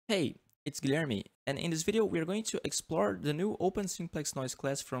Hey, it's Guilherme, and in this video we are going to explore the new Open Simplex Noise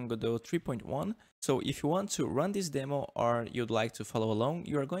class from Godot 3.1. So if you want to run this demo or you'd like to follow along,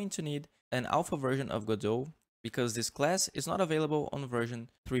 you are going to need an alpha version of Godot because this class is not available on version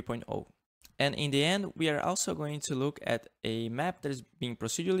 3.0. And in the end, we are also going to look at a map that is being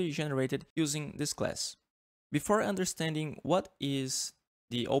procedurally generated using this class. Before understanding what is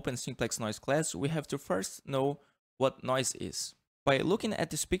the Open Simplex Noise class, we have to first know what noise is. By looking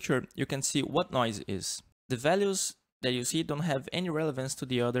at this picture, you can see what noise is. The values that you see don't have any relevance to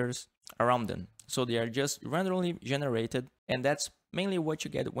the others around them. So they are just randomly generated, and that's mainly what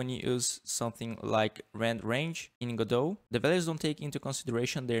you get when you use something like rand range in Godot. The values don't take into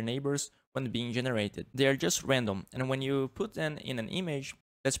consideration their neighbors when being generated. They are just random, and when you put them in an image,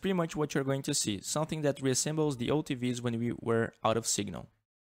 that's pretty much what you're going to see, something that resembles the OTVs when we were out of signal.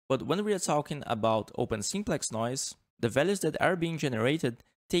 But when we are talking about Open Simplex Noise, the values that are being generated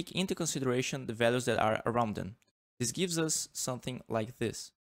take into consideration the values that are around them. This gives us something like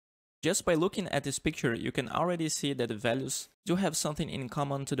this. Just by looking at this picture, you can already see that the values do have something in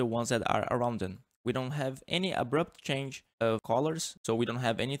common to the ones that are around them. We don't have any abrupt change of colors, so we don't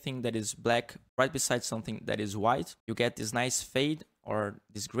have anything that is black right beside something that is white. You get this nice fade or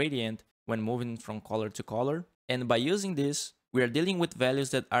this gradient when moving from color to color. And by using this, we are dealing with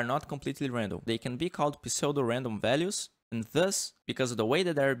values that are not completely random. They can be called pseudo-random values, and thus, because of the way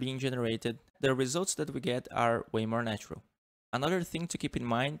that they are being generated, the results that we get are way more natural. Another thing to keep in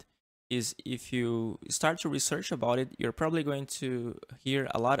mind is if you start to research about it, you're probably going to hear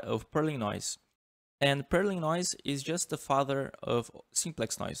a lot of Perlin noise. And Perlin noise is just the father of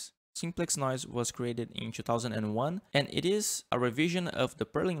Simplex noise. Simplex noise was created in 2001, and it is a revision of the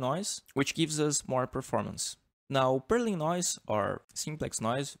Perlin noise, which gives us more performance. Now, Perlin noise, or Simplex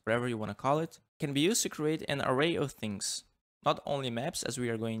noise, whatever you want to call it, can be used to create an array of things. Not only maps, as we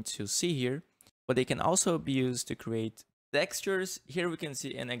are going to see here, but they can also be used to create textures. Here we can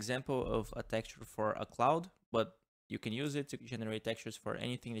see an example of a texture for a cloud, but you can use it to generate textures for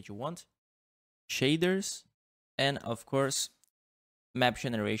anything that you want. Shaders, and of course, map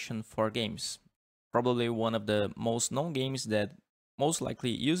generation for games. Probably one of the most known games that most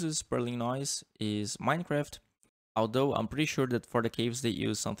likely uses Perlin noise is Minecraft. Although I'm pretty sure that for the caves they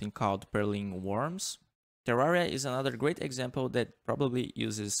use something called Perlin worms. Terraria is another great example that probably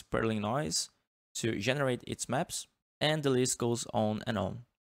uses Perlin noise to generate its maps, and the list goes on and on.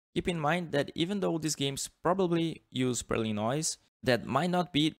 Keep in mind that even though these games probably use Perlin noise, that might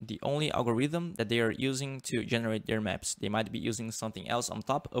not be the only algorithm that they are using to generate their maps. They might be using something else on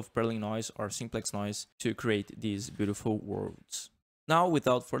top of Perlin noise or Simplex noise to create these beautiful worlds. Now,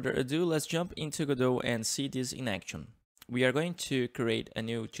 without further ado, let's jump into Godot and see this in action. We are going to create a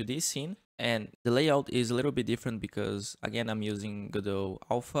new 2D scene, and the layout is a little bit different because, again, I'm using Godot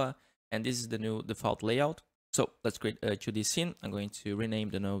Alpha, and this is the new default layout. So let's create a 2D scene. I'm going to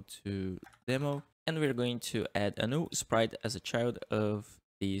rename the node to demo, and we're going to add a new sprite as a child of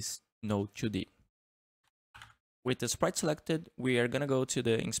this node 2D. With the sprite selected, we are going to go to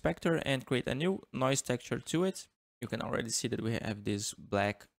the inspector and create a new noise texture to it. You can already see that we have this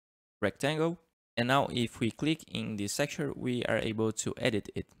black rectangle. And now if we click in this texture, we are able to edit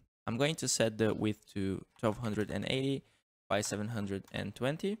it. I'm going to set the width to 1280 by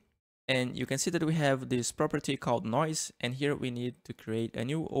 720. And you can see that we have this property called noise. And here we need to create a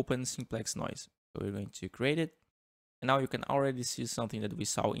new Open Simplex noise. So we're going to create it. And now you can already see something that we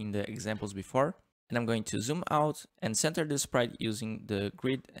saw in the examples before. And I'm going to zoom out and center the sprite using the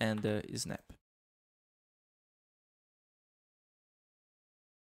grid and the snap.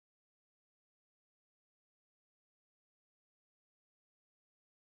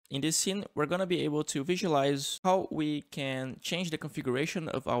 In this scene, we're going to be able to visualize how we can change the configuration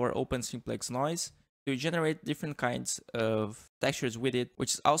of our Open Simplex noise to generate different kinds of textures with it,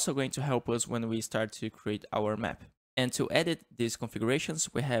 which is also going to help us when we start to create our map. And to edit these configurations,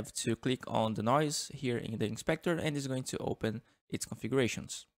 we have to click on the noise here in the inspector, and it's going to open its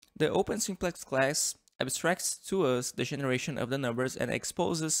configurations. The Open Simplex class abstracts to us the generation of the numbers and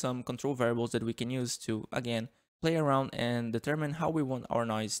exposes some control variables that we can use to, again, play around and determine how we want our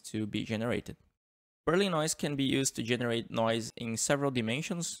noise to be generated. Perlin noise can be used to generate noise in several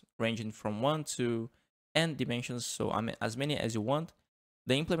dimensions, ranging from 1 to n dimensions, so as many as you want.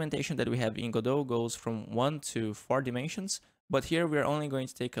 The implementation that we have in Godot goes from 1 to 4 dimensions, but here we're only going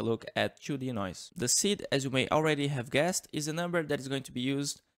to take a look at 2D noise. The seed, as you may already have guessed, is a number that is going to be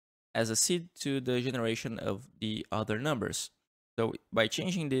used as a seed to the generation of the other numbers. So by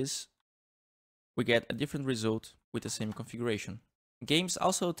changing this, we get a different result with the same configuration. Games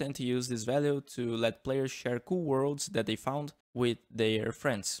also tend to use this value to let players share cool worlds that they found with their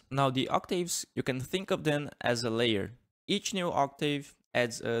friends. Now the octaves, you can think of them as a layer. Each new octave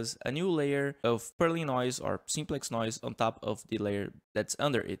adds us a new layer of Perlin noise or simplex noise on top of the layer that's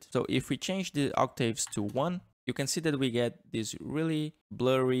under it. So if we change the octaves to 1, you can see that we get this really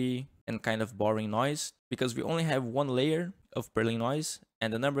blurry and kind of boring noise because we only have one layer of Perlin noise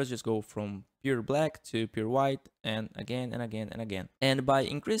and the numbers just go from pure black to pure white and again and again and again. And by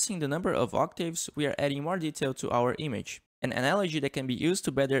increasing the number of octaves, we are adding more detail to our image. An analogy that can be used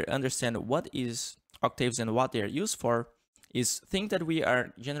to better understand what is octaves and what they are used for is think that we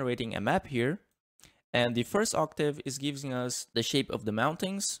are generating a map here, and the first octave is giving us the shape of the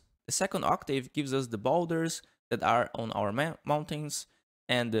mountains. The second octave gives us the boulders that are on our mountains,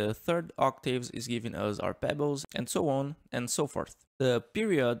 and the third octave is giving us our pebbles, and so on and so forth. The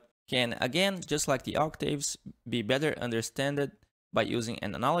period can, again, just like the octaves, be better understood by using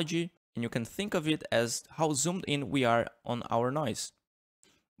an analogy, and you can think of it as how zoomed in we are on our noise.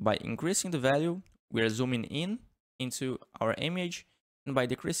 By increasing the value, we are zooming in into our image, and by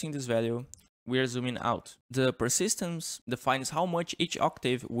decreasing this value, we are zooming out. The persistence defines how much each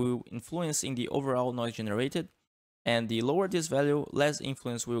octave will influence in the overall noise generated, and the lower this value, less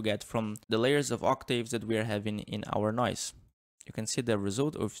influence we will get from the layers of octaves that we are having in our noise. You can see the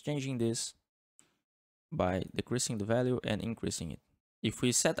result of changing this by decreasing the value and increasing it. If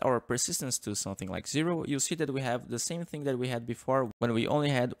we set our persistence to something like 0, you'll see that we have the same thing that we had before when we only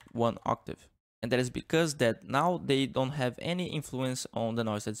had one octave. And that is because that now they don't have any influence on the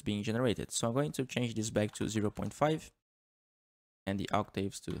noise that's being generated. So I'm going to change this back to 0.5 and the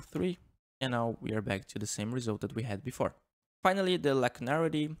octaves to 3. And now we are back to the same result that we had before. Finally, the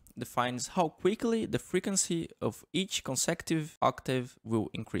lacunarity defines how quickly the frequency of each consecutive octave will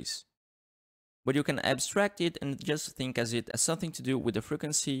increase. But you can abstract it and just think as it as something to do with the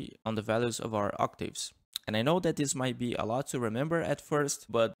frequency on the values of our octaves. And I know that this might be a lot to remember at first,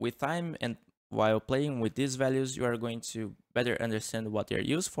 but with time and while playing with these values, you are going to better understand what they're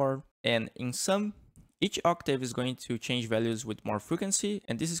used for. And in sum, each octave is going to change values with more frequency,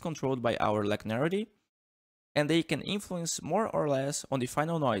 and this is controlled by our lacunarity. And they can influence more or less on the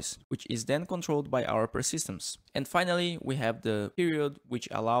final noise, which is then controlled by our persistence. And finally, we have the period, which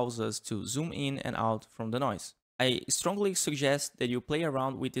allows us to zoom in and out from the noise. I strongly suggest that you play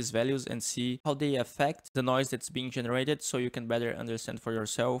around with these values and see how they affect the noise that's being generated so you can better understand for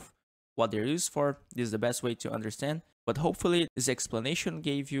yourself what they're used for. This is the best way to understand. But hopefully this explanation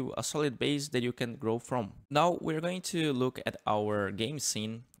gave you a solid base that you can grow from. Now we're going to look at our game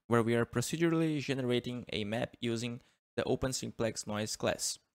scene, where we are procedurally generating a map using the OpenSimplex Noise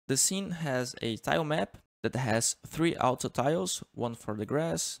class. The scene has a tile map that has 3 auto tiles, one for the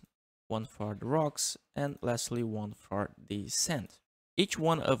grass, one for the rocks, and lastly one for the sand. Each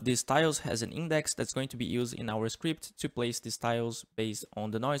one of these tiles has an index that's going to be used in our script to place these tiles based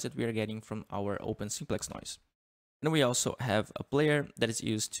on the noise that we are getting from our OpenSimplex Noise. And we also have a player that is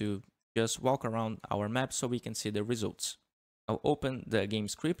used to just walk around our map so we can see the results. I'll open the game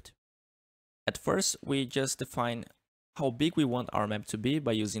script. At first, we just define how big we want our map to be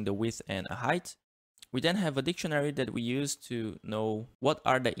by using the width and a height. We then have a dictionary that we use to know what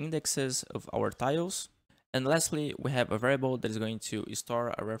are the indexes of our tiles. And lastly, we have a variable that is going to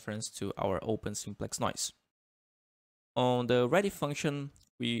store a reference to our OpenSimplex Noise. On the ready function,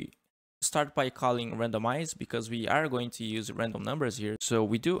 we start by calling randomize because we are going to use random numbers here. So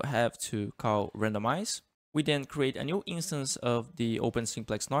we do have to call randomize. We then create a new instance of the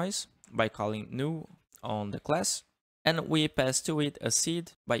OpenSimplex Noise by calling new on the class, and we pass to it a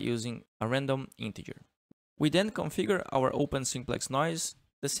seed by using a random integer. We then configure our OpenSimplex Noise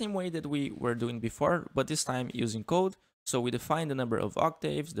the same way that we were doing before, but this time using code. So we define the number of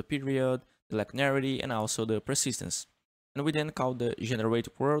octaves, the period, the lacunarity, and also the persistence. And we then call the generate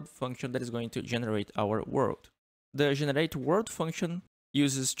world function that is going to generate our world. The generate world function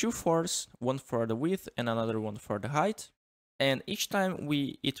uses 2 fors, one for the width and another one for the height. And each time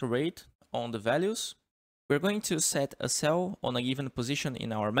we iterate on the values, we're going to set a cell on a given position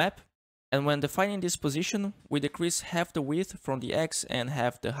in our map. And when defining this position, we decrease half the width from the X and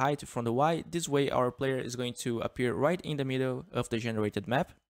half the height from the Y. This way our player is going to appear right in the middle of the generated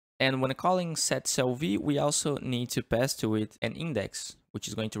map. And when calling setCellV, we also need to pass to it an index, which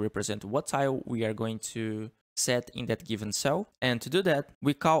is going to represent what tile we are going to set in that given cell. And to do that,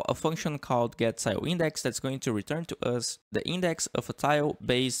 we call a function called getTileIndex that's going to return to us the index of a tile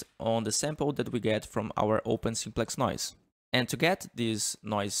based on the sample that we get from our OpenSimplex Noise. And to get this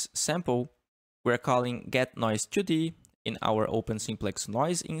noise sample, we're calling getNoise2D in our OpenSimplex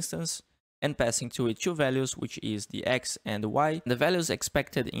Noise instance. and passing to it two values, which is the x and the y. The values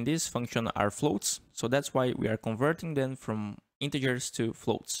expected in this function are floats, so that's why we are converting them from integers to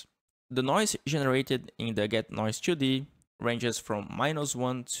floats. The noise generated in the getNoise2D ranges from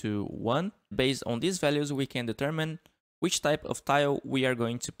 -1 to 1. Based on these values, we can determine which type of tile we are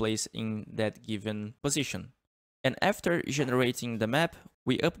going to place in that given position. And after generating the map,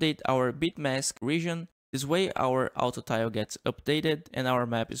 we update our bitmask region. This way our auto tile gets updated and our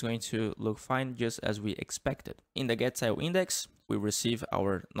map is going to look fine just as we expected. In the getTileIndex, we receive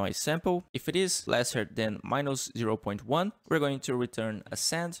our noise sample. If it is lesser than -0.1, we're going to return a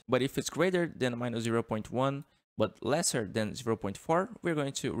sand. But if it's greater than -0.1, but lesser than 0.4, we're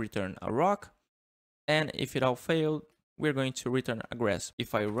going to return a rock. And if it all failed, we're going to return a grass.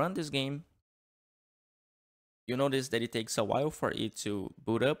 If I run this game, you notice that it takes a while for it to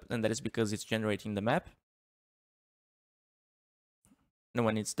boot up, and that is because it's generating the map. And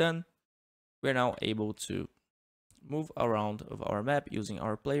when it's done, we're now able to move around of our map using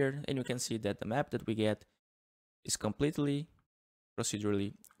our player, and you can see that the map that we get is completely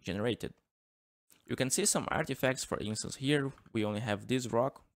procedurally generated. You can see some artifacts. For instance, here we only have this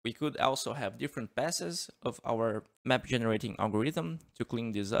rock. We could also have different passes of our map generating algorithm to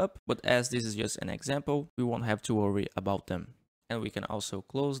clean this up, but as this is just an example, we won't have to worry about them. And we can also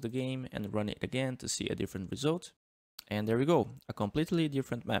close the game and run it again to see a different result. And there we go, a completely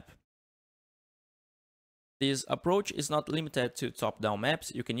different map. This approach is not limited to top-down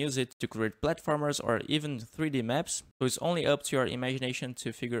maps. You can use it to create platformers or even 3D maps. So it's only up to your imagination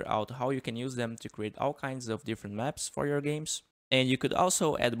to figure out how you can use them to create all kinds of different maps for your games. And you could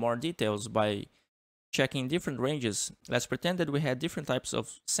also add more details by checking different ranges. Let's pretend that we had different types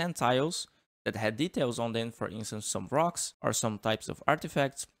of sand tiles that had details on them, for instance, some rocks or some types of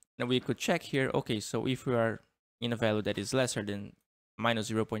artifacts. And we could check here, okay, so if we are in a value that is lesser than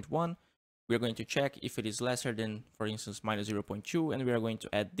 -0.1, we're going to check if it is lesser than, for instance, -0.2, and we are going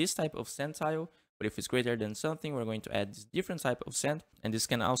to add this type of sand tile. But if it's greater than something, we're going to add this different type of sand. And this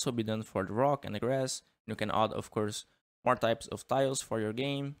can also be done for the rock and the grass. You can add, of course, more types of tiles for your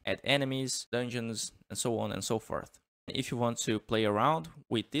game, add enemies, dungeons, and so on and so forth. If you want to play around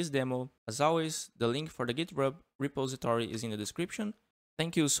with this demo, as always, the link for the GitHub repository is in the description.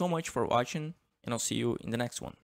 Thank you so much for watching, and I'll see you in the next one.